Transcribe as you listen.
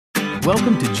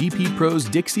Welcome to GP Pro's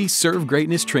Dixie Serve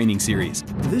Greatness Training Series.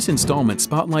 This installment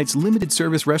spotlights limited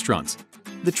service restaurants,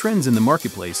 the trends in the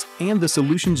marketplace, and the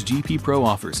solutions GP Pro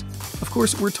offers. Of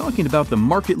course, we're talking about the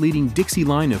market-leading Dixie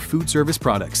line of food service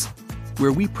products,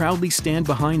 where we proudly stand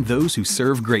behind those who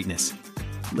serve greatness.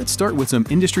 Let's start with some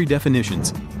industry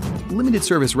definitions. Limited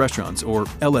service restaurants, or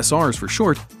LSRs for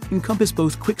short, encompass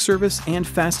both quick service and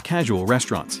fast casual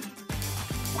restaurants.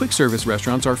 Quick service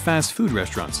restaurants are fast food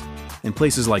restaurants, and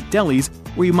places like delis,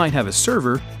 where you might have a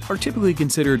server, are typically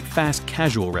considered fast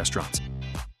casual restaurants.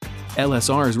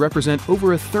 LSRs represent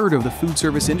over a third of the food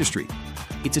service industry.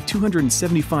 It's a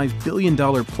 $275 billion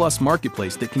plus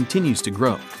marketplace that continues to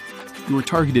grow. Your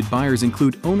targeted buyers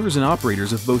include owners and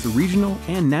operators of both regional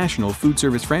and national food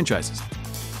service franchises.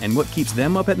 And what keeps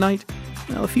them up at night?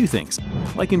 Well, a few things,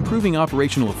 like improving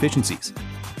operational efficiencies,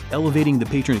 elevating the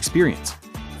patron experience,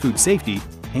 food safety,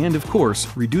 and of course,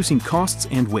 reducing costs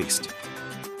and waste.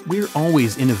 We're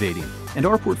always innovating, and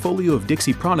our portfolio of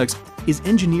Dixie products is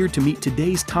engineered to meet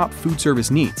today's top food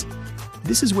service needs.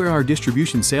 This is where our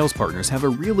distribution sales partners have a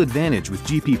real advantage with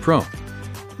GP Pro.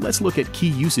 Let's look at key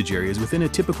usage areas within a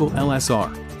typical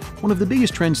LSR. One of the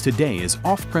biggest trends today is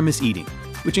off-premise eating,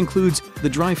 which includes the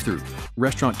drive-thru,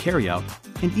 restaurant carryout,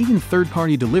 and even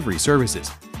third-party delivery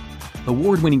services.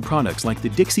 Award-winning products like the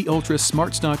Dixie Ultra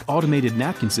Smart Stock automated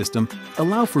napkin system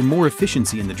allow for more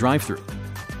efficiency in the drive-thru.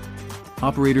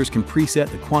 Operators can preset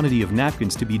the quantity of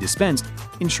napkins to be dispensed,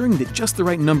 ensuring that just the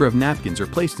right number of napkins are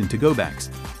placed in to-go bags.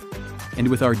 And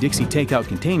with our Dixie takeout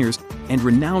containers and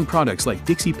renowned products like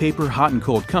Dixie Paper hot and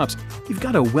cold cups, you've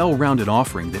got a well-rounded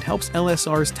offering that helps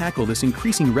LSRs tackle this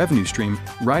increasing revenue stream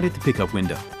right at the pickup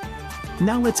window.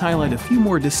 Now let's highlight a few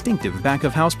more distinctive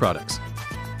back-of-house products.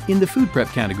 In the food prep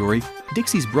category,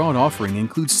 Dixie's broad offering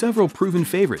includes several proven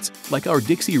favorites, like our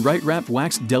Dixie Right Wrap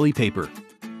Waxed Deli Paper.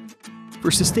 For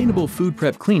sustainable food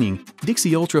prep cleaning,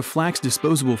 Dixie Ultra Flax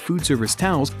disposable food service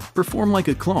towels perform like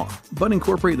a cloth, but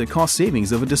incorporate the cost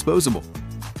savings of a disposable.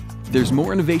 There's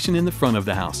more innovation in the front of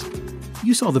the house.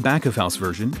 You saw the back-of-house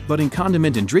version, but in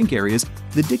condiment and drink areas,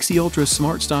 the Dixie Ultra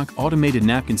Smart Stock automated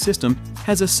napkin system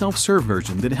has a self-serve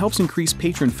version that helps increase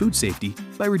patron food safety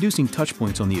by reducing touch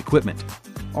points on the equipment.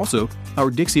 Also,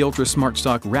 our Dixie Ultra Smart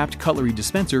Stock wrapped cutlery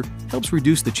dispenser helps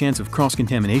reduce the chance of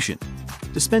cross-contamination.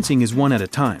 Dispensing is one at a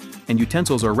time, and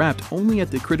utensils are wrapped only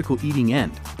at the critical eating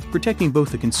end, protecting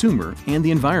both the consumer and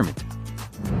the environment.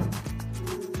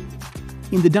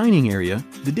 In the dining area,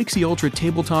 the Dixie Ultra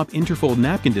Tabletop Interfold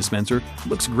Napkin Dispenser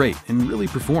looks great and really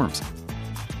performs.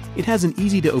 It has an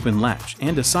easy-to-open latch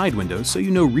and a side window so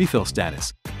you know refill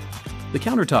status. The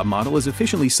countertop model is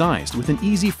efficiently sized with an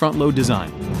easy front-load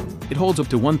design. It holds up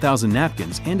to 1,000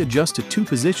 napkins and adjusts to 2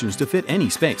 positions to fit any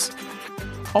space.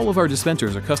 All of our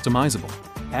dispensers are customizable.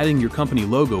 Adding your company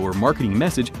logo or marketing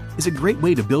message is a great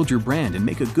way to build your brand and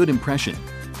make a good impression.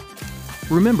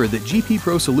 Remember that GP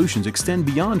Pro solutions extend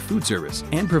beyond food service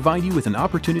and provide you with an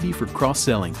opportunity for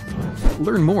cross-selling.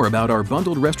 Learn more about our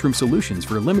bundled restroom solutions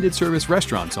for limited service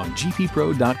restaurants on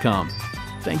gppro.com.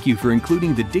 Thank you for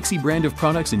including the Dixie brand of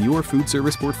products in your food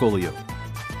service portfolio.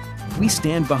 We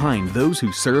stand behind those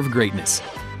who serve greatness.